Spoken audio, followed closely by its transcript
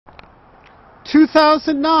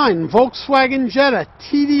2009 Volkswagen Jetta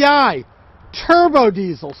TDI Turbo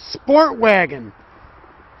Diesel Sport Wagon.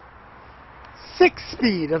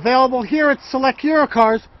 6-speed, available here at Select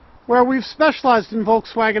Eurocars, where we've specialized in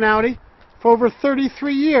Volkswagen Audi for over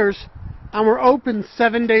 33 years, and we're open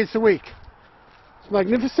 7 days a week. This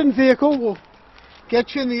magnificent vehicle will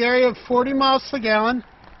get you in the area of 40 miles per gallon.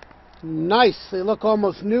 Nice, they look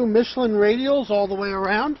almost new. Michelin radials all the way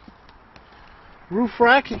around. Roof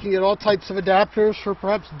rack, you can get all types of adapters for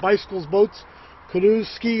perhaps bicycles, boats, canoes,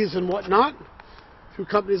 skis, and whatnot. Through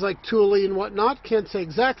companies like Thule and whatnot. Can't say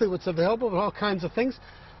exactly what's available, but all kinds of things.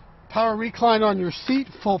 Power recline on your seat,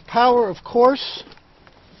 full power, of course.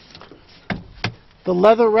 The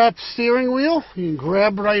leather-wrapped steering wheel, you can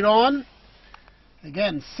grab right on.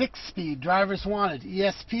 Again, 6-speed, drivers wanted.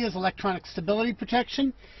 ESP is electronic stability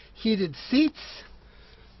protection. Heated seats.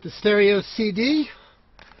 The stereo CD.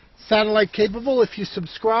 Satellite capable if you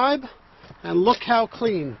subscribe. And look how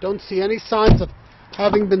clean. Don't see any signs of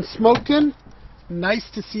having been smoked in. Nice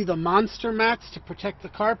to see the monster mats to protect the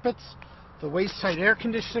carpets. The waist-height air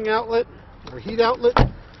conditioning outlet or heat outlet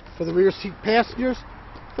for the rear seat passengers.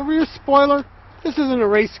 The rear spoiler. This isn't a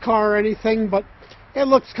race car or anything, but it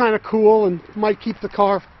looks kind of cool and might keep the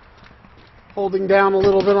car holding down a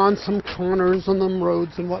little bit on some corners on them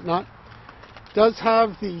roads and whatnot. Does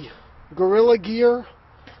have the Gorilla Gear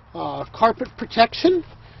carpet protection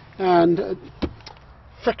and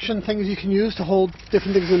friction things you can use to hold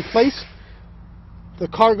different things in place. The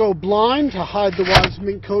cargo blind to hide the wads,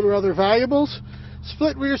 mink coat, or other valuables.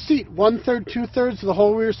 Split rear seat, 1/3, 2/3 of the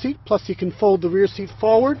whole rear seat, plus you can fold the rear seat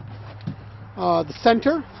forward. The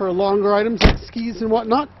center for longer items like skis and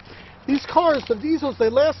whatnot. These cars, the diesels, they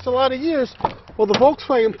last a lot of years. Well, the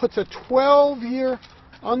Volkswagen puts a 12-year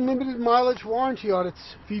unlimited mileage warranty on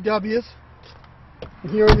its VWs.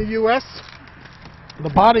 Here in the U.S., the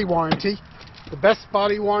body warranty, the best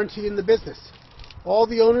body warranty in the business. All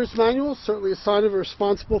the owner's manuals, certainly a sign of a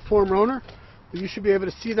responsible former owner, but you should be able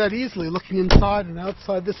to see that easily looking inside and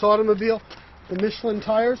outside this automobile. The Michelin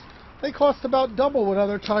tires, they cost about double what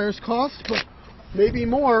other tires cost, but maybe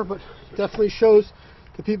more, but definitely shows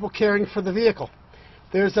the people caring for the vehicle.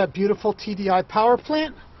 There's that beautiful TDI power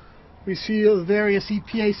plant. We see the various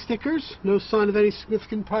EPA stickers, no sign of any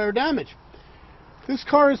significant prior damage. This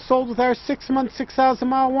car is sold with our 6-month,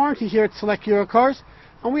 6,000-mile warranty here at Select Eurocars,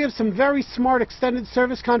 and we have some very smart extended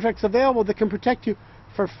service contracts available that can protect you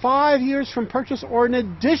for 5 years from purchase or an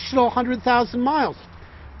additional 100,000 miles.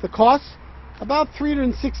 The cost, about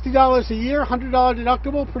 $360 a year, $100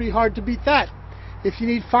 deductible, pretty hard to beat that. If you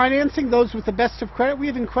need financing, those with the best of credit, we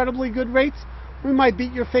have incredibly good rates. We might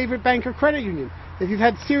beat your favorite bank or credit union. If you've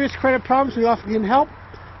had serious credit problems, we often can help.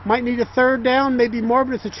 Might need a third down, maybe more,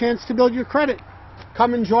 but it's a chance to build your credit.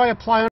 Come enjoy, apply on